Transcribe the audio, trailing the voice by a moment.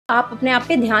आप अपने आप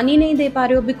पे ध्यान ही नहीं दे पा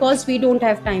रहे हो because we don't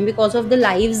have time, because of the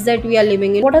lives that we are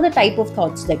living in. What are the type of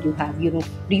thoughts that you have?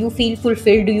 Do you feel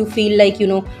fulfilled? Do you feel like,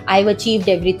 I've achieved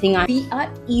everything? We are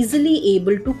easily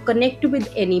able to connect with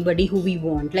anybody who we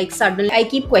want. Like suddenly I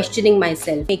keep questioning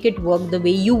myself, make it work the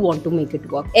way you want to make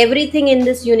it work. Everything in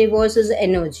this universe is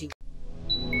energy.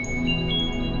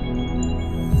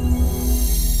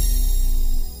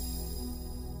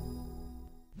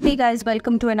 Hey guys,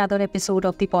 welcome to another episode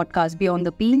of the podcast Beyond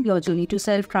the Peel, your journey to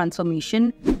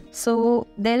self-transformation. So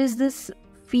there is this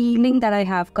feeling that I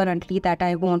have currently that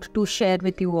I want to share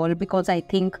with you all, because I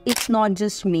think it's not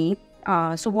just me.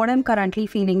 So what I'm currently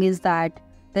feeling is that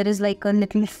there is like a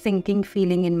little sinking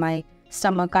feeling in my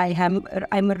stomach.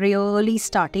 I'm really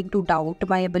starting to doubt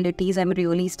my abilities. I'm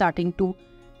really starting to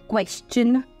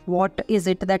question what is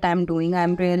it that I'm doing.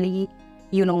 I'm really,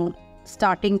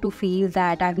 starting to feel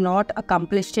that I've not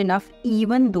accomplished enough,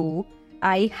 even though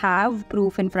I have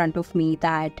proof in front of me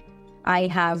that I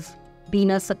have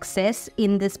been a success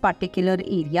in this particular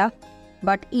area.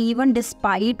 But even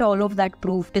despite all of that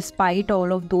proof, despite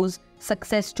all of those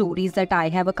success stories that I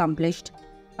have accomplished,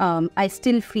 I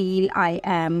still feel I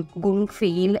am going to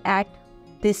fail at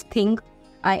this thing.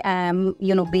 I am,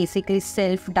 basically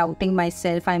self-doubting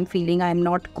myself. I'm feeling I'm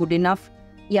not good enough.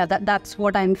 Yeah, that's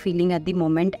what I'm feeling at the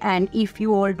moment. And if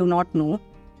you all do not know,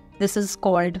 this is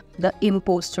called the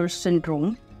Imposter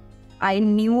Syndrome. I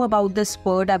knew about this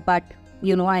word, but,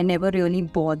 I never really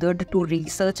bothered to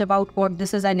research about what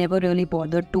this is. I never really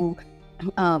bothered to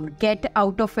get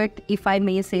out of it, if I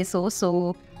may say so.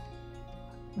 So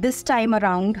this time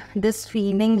around, this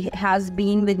feeling has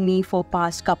been with me for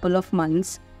past couple of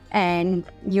months. And,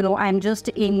 I'm just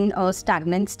in a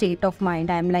stagnant state of mind.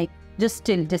 I'm like, just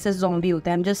still, this is zombie youth.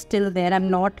 I'm just still there. I'm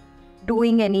not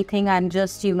doing anything. I'm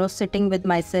just, sitting with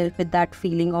myself with that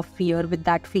feeling of fear, with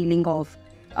that feeling of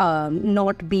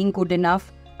not being good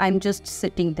enough. I'm just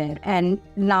sitting there. And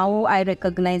now I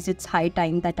recognize it's high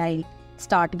time that I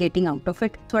start getting out of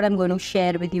it. That's what I'm going to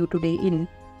share with you today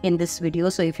in this video.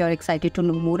 So if you're excited to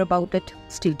know more about it,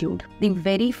 stay tuned. The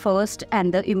very first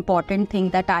and the important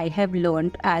thing that I have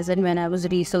learned as and when I was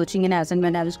researching and as and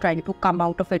when I was trying to come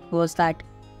out of it was that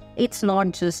it's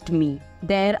not just me.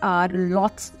 There are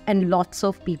lots and lots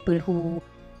of people who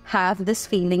have this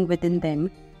feeling within them.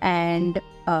 And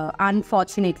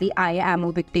unfortunately, I am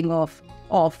a victim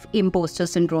of imposter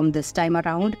syndrome this time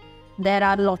around. There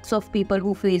are lots of people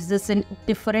who face this in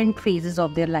different phases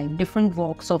of their life, different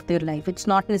walks of their life. It's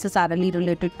not necessarily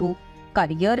related to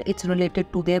career. It's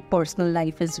related to their personal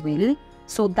life as well.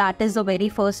 So that is the very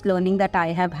first learning that I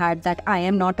have had, that I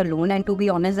am not alone. And to be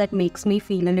honest, that makes me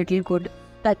feel a little good.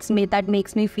 That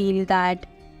makes me feel that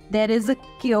there is a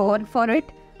cure for it.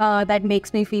 That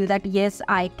makes me feel that yes,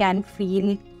 I can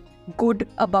feel good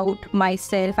about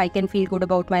myself. I can feel good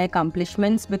about my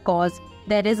accomplishments, because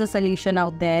there is a solution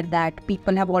out there that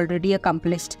people have already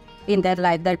accomplished in their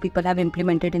life, that people have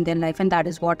implemented in their life. And that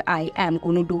is what I am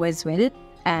going to do as well.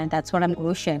 And that's what I'm going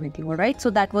to share with you. All right.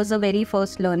 So that was the very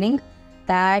first learning,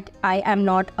 that I am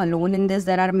not alone in this.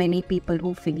 There are many people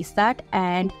who face that.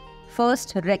 And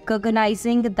first,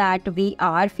 recognizing that we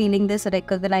are feeling this,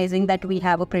 recognizing that we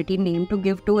have a pretty name to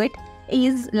give to it,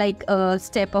 is like a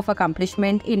step of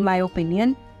accomplishment, in my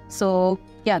opinion. So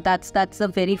yeah, that's the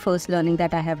very first learning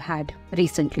that I have had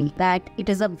recently, that it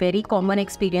is a very common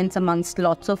experience amongst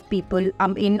lots of people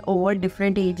in all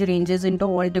different age ranges, into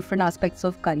all different aspects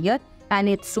of career. And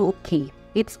it's okay.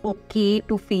 It's okay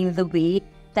to feel the way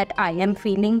that I am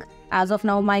feeling. As of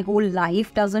now, my whole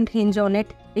life doesn't hinge on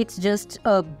it. It's just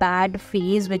a bad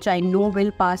phase which I know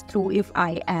will pass through if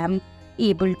I am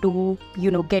able to,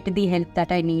 get the help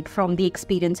that I need from the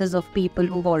experiences of people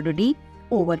who've already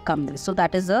overcome this. So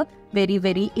that is a very,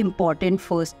 very important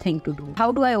first thing to do.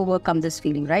 How do I overcome this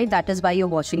feeling, right? That is why you're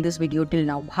watching this video till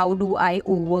now. How do I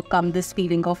overcome this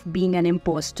feeling of being an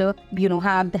imposter?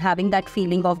 Having that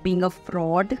feeling of being a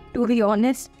fraud, to be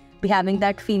honest. Having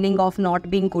that feeling of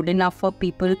not being good enough for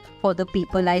the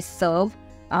people I serve.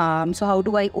 So how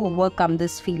do I overcome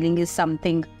this feeling is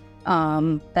something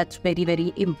that's very,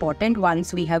 very important,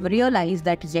 once we have realized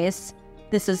that yes,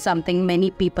 this is something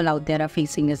many people out there are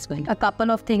facing as well. A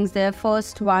couple of things there.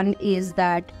 First one is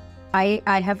that I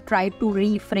have tried to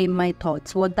reframe my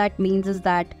thoughts. What that means is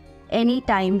that any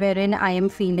time wherein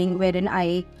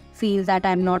I feel that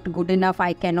I'm not good enough,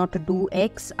 I cannot do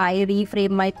X, I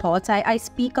reframe my thoughts. I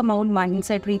speak about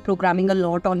mindset reprogramming a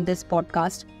lot on this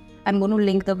podcast. I'm going to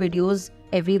link the videos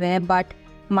everywhere, but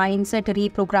mindset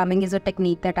reprogramming is a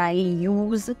technique that I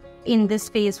use in this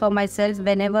phase for myself.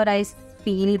 Whenever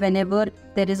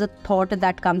there is a thought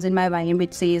that comes in my mind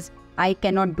which says I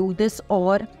cannot do this,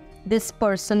 or this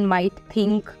person might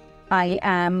think I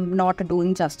am not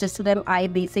doing justice to them, I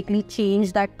basically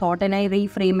change that thought and I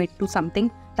reframe it to something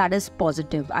that is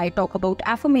positive. I talk about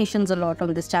affirmations a lot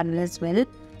on this channel as well.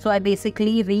 So I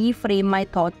basically reframe my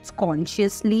thoughts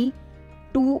consciously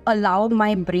to allow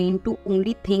my brain to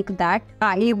only think that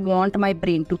I want my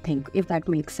brain to think, if that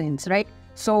makes sense, right?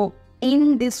 So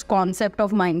in this concept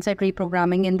of mindset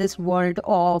reprogramming, in this world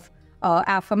of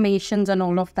affirmations and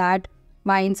all of that,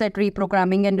 mindset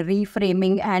reprogramming and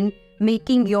reframing and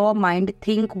making your mind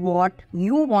think what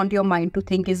you want your mind to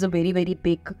think is a very, very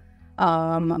big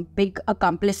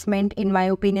accomplishment, in my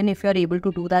opinion. If you're able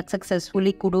to do that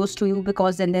successfully, kudos to you,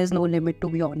 because then there's no limit, to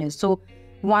be honest. So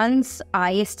once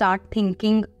I start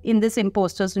thinking in this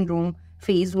imposter syndrome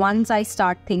phase, once I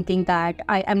start thinking that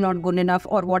I am not good enough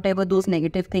or whatever those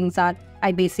negative things are,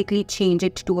 I basically change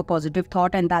it to a positive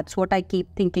thought, and that's what I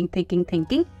keep thinking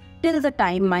till the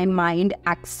time my mind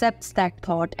accepts that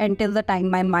thought, and till the time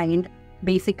my mind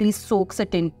basically soaks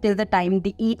it in, till the time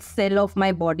each cell of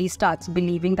my body starts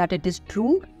believing that it is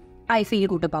true, I feel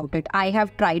good about it. I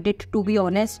have tried it, to be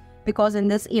honest, because in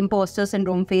this imposter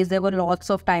syndrome phase, there were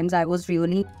lots of times I was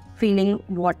really feeling,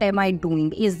 what am I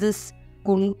doing?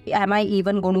 Am I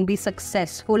even going to be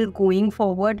successful going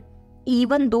forward?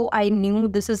 Even though I knew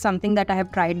this is something that I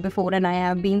have tried before and I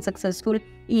have been successful,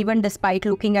 even despite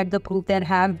looking at the proof, there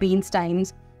have been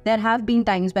times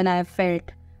when I have felt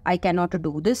I cannot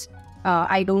do this.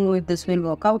 I don't know if this will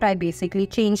work out. I basically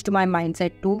changed my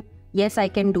mindset to, yes, I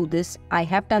can do this. I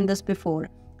have done this before.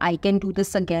 I can do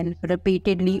this again,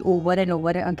 repeatedly, over and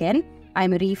over again.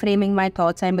 I'm reframing my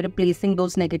thoughts. I'm replacing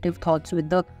those negative thoughts with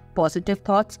the positive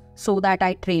thoughts so that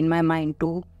I train my mind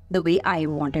to the way I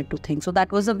wanted to think. So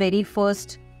that was the very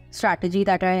first strategy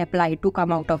that I applied to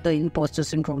come out of the imposter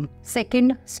syndrome.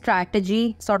 Second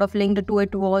strategy sort of linked to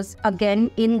it was,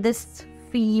 again, in this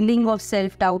feeling of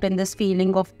self-doubt and this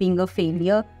feeling of being a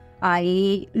failure,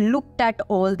 I looked at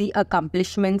all the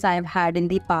accomplishments I have had in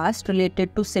the past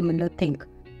related to similar thing.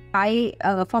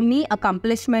 For me,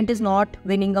 accomplishment is not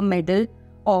winning a medal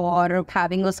or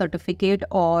having a certificate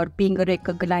or being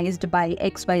recognized by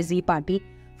XYZ party.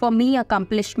 For me,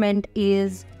 accomplishment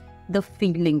is the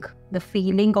feeling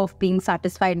of being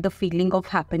satisfied, the feeling of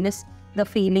happiness, the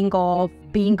feeling of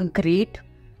being great.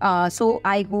 So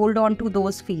I hold on to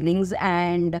those feelings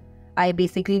and I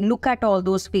basically look at all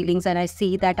those feelings and I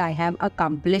see that I have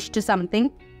accomplished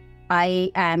something.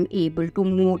 I am able to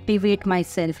motivate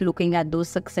myself looking at those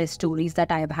success stories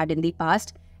that I have had in the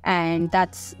past. And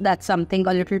that's something,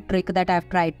 a little trick that I've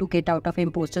tried to get out of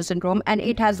imposter syndrome, and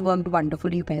it has worked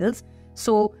wonderfully well.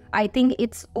 So I think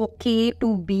it's okay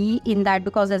to be in that,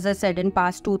 because as I said, in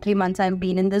past 2-3 months, I've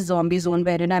been in this zombie zone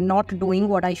wherein I'm not doing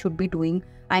what I should be doing.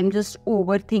 I'm just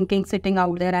overthinking, sitting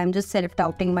out there. I'm just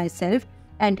self-doubting myself.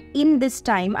 And in this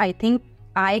time, I think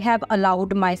I have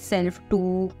allowed myself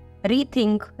to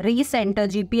rethink, recenter.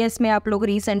 GPS में आप लोग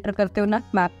recenter करते हो ना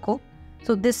map को.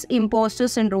 So this imposter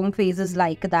syndrome phase is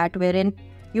like that, wherein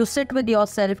you sit with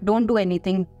yourself, don't do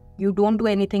anything. You don't do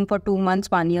anything for 2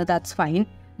 months, 1 year, that's fine.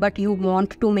 But you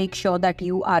want to make sure that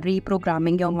you are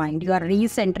reprogramming your mind. You are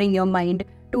recentering your mind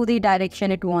to the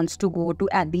direction it wants to go to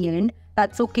at the end.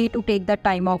 That's okay to take that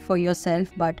time off for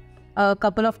yourself. But a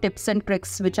couple of tips and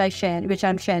tricks which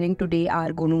I'm sharing today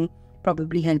are going to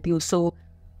probably help you. So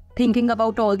thinking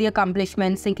about all the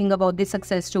accomplishments, thinking about the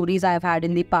success stories I've had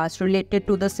in the past related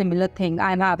to the similar thing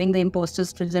I'm having the imposter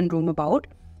syndrome about,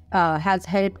 has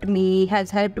helped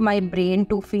my brain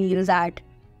to feel that,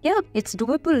 yeah, it's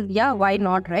doable. Yeah, why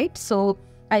not, right? So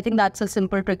I think that's a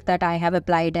simple trick that I have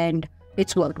applied and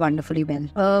it's worked wonderfully well.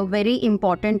 A very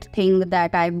important thing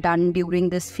that I've done during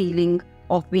this feeling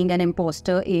of being an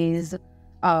imposter is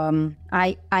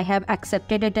I have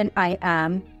accepted it and I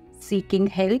am seeking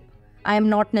help. I am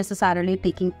not necessarily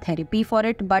taking therapy for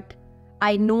it, but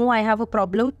I know I have a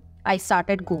problem. I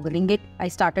started Googling it. I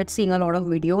started seeing a lot of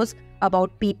videos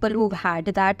about people who've had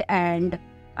that, and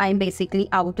I'm basically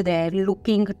out there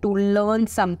looking to learn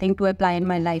something to apply in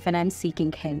my life, and I'm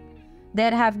seeking help.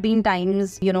 There have been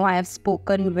times, I have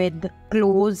spoken with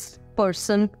close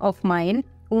person of mine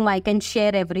whom I can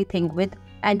share everything with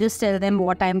and just tell them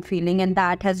what I'm feeling, and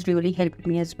that has really helped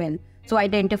me as well. So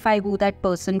identify who that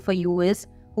person for you is,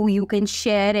 who you can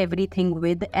share everything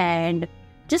with, and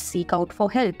just seek out for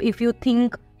help. If you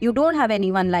think you don't have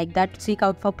anyone like that, seek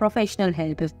out for professional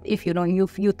help if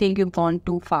you think you've gone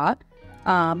too far.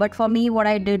 But for me, what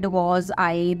I did was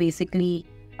I basically,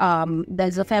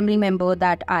 there's a family member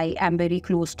that I am very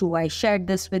close to. I shared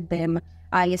this with them.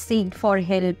 I seeked for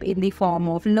help in the form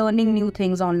of learning new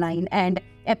things online and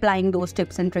applying those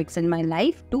tips and tricks in my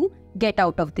life to get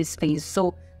out of this phase.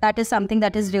 So that is something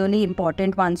that is really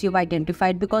important once you've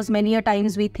identified, because many a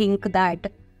times we think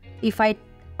that if I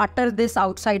utter this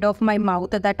outside of my mouth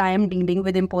that I am dealing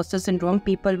with imposter syndrome,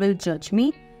 people will judge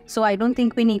me. So I don't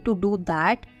think we need to do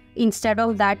that. Instead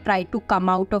of that, try to come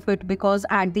out of it, because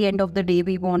at the end of the day,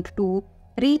 we want to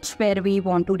reach where we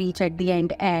want to reach at the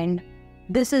end. And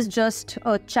this is just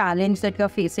a challenge that you're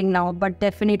facing now, but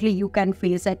definitely you can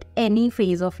face at any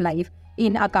phase of life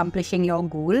in accomplishing your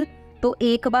goal. तो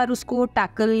एक बार उसको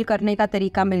tackle करने का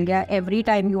तरीका मिल गया, every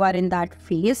time you are in that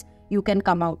phase, you can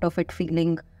come out of it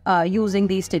feeling using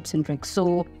these tips and tricks.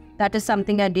 So that is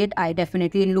something I did. I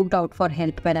definitely looked out for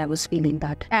help when I was feeling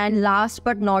that. And last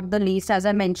but not the least, as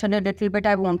I mentioned a little bit,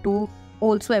 I want to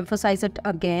also emphasize it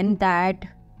again, that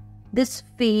this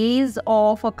phase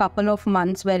of a couple of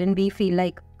months wherein we feel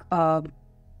like a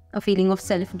feeling of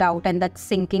self-doubt and that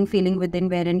sinking feeling within,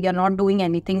 wherein you're not doing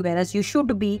anything whereas you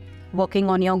should be working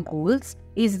on your goals,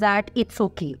 is that it's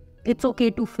okay. It's okay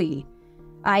to fail.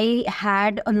 I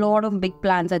had a lot of big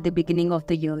plans at the beginning of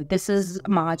the year. This is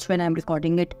March when I'm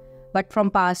recording it. But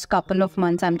from past couple of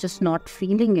months, I'm just not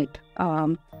feeling it.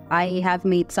 I have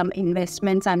made some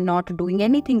investments. I'm not doing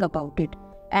anything about it.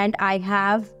 And I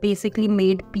have basically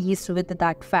made peace with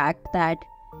that fact that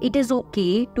it is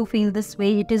okay to feel this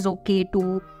way. It is okay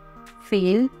to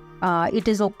fail. It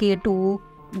is okay to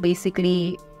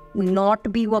basically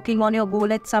not be working on your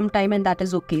goal at some time, and that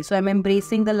is okay. So I'm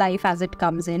embracing the life as it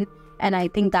comes in. And I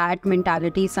think that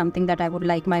mentality is something that I would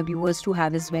like my viewers to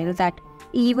have as well, that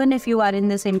even if you are in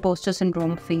this imposter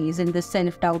syndrome phase, in this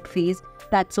self-doubt phase,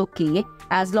 that's okay.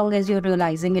 As long as you're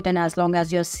realizing it and as long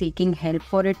as you're seeking help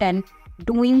for it and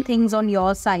doing things on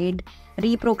your side,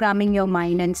 reprogramming your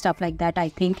mind and stuff like that, I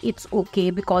think it's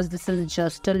okay, because this is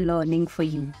just a learning for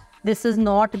you. This is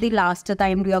not the last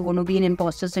time you are going to be in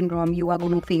imposter syndrome. You are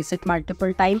going to face it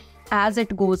multiple times, as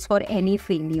it goes for any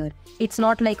failure. It's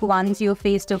not like once you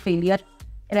faced a failure,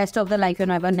 rest of the life you're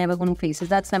never going to face it.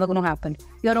 That's never going to happen.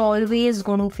 You're always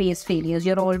going to face failures.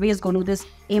 You're always going to this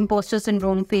imposter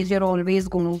syndrome phase. You're always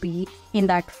going to be in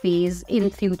that phase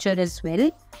in future as well.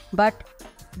 But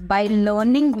by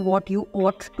learning what you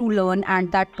ought to learn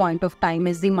at that point of time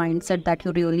is the mindset that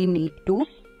you really need to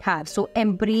have. So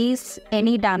embrace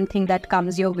any damn thing that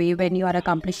comes your way when you are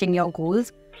accomplishing your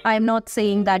goals. I'm not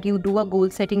saying that you do a goal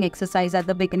setting exercise at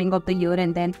the beginning of the year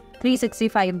and then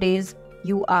 365 days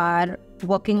you are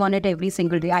working on it every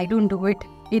single day. I don't do it.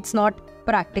 It's not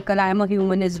practical. I am a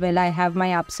human as well. I have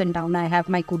my ups and downs. I have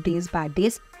my good days, bad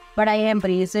days, but I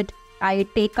embrace it. I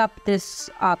take up this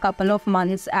couple of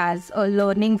months as a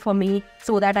learning for me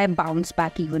so that I bounce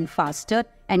back even faster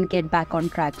and get back on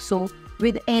track. So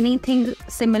with anything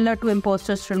similar to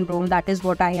imposter syndrome, that is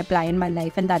what I apply in my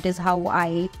life, and that is how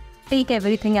I take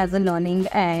everything as a learning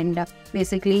and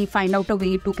basically find out a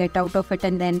way to get out of it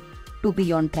and then to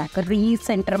be on track,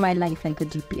 recenter my life like a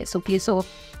GPS. Okay, so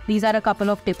these are a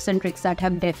couple of tips and tricks that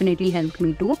have definitely helped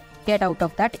me to get out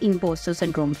of that imposter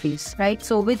syndrome phase, right?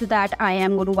 So with that, I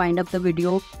am going to wind up the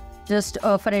video. Just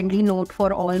a friendly note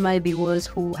for all my viewers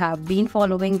who have been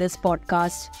following this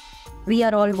podcast. We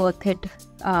are all worth it.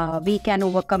 We can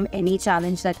overcome any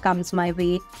challenge that comes my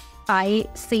way. I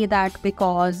say that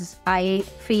because I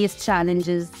face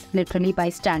challenges literally by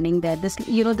standing there. This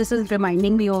is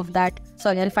reminding me of that.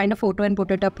 Sorry, I'll find a photo and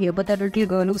put it up here. But that little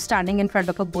girl who's standing in front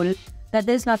of a bull, that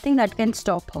there's nothing that can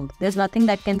stop her. There's nothing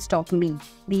that can stop me.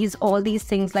 All these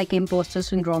things like imposter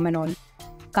syndrome and all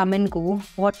come and go.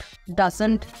 What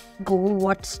doesn't go,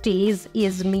 what stays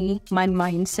is me, my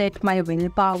mindset, my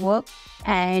willpower.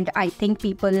 And I think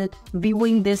people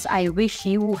viewing this, I wish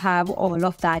you have all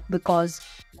of that, because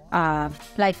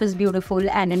life is beautiful,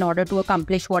 and in order to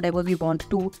accomplish whatever we want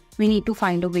to, we need to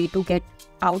find a way to get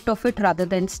out of it rather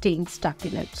than staying stuck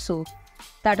in it. So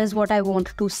that is what I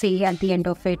want to say at the end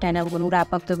of it, and I'm going to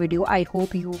wrap up the video. I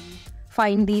hope you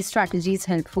find these strategies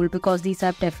helpful, because these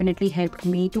have definitely helped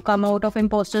me to come out of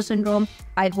imposter syndrome.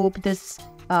 I hope this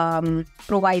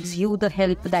provides you the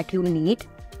help that you need.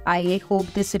 I hope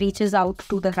this reaches out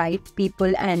to the right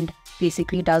people and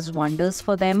basically does wonders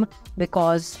for them,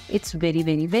 because it's very,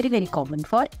 very, very, very common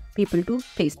for people to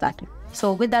face that.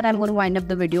 So with that, I'm going to wind up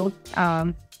the video.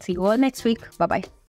 See you all next week. Bye-bye.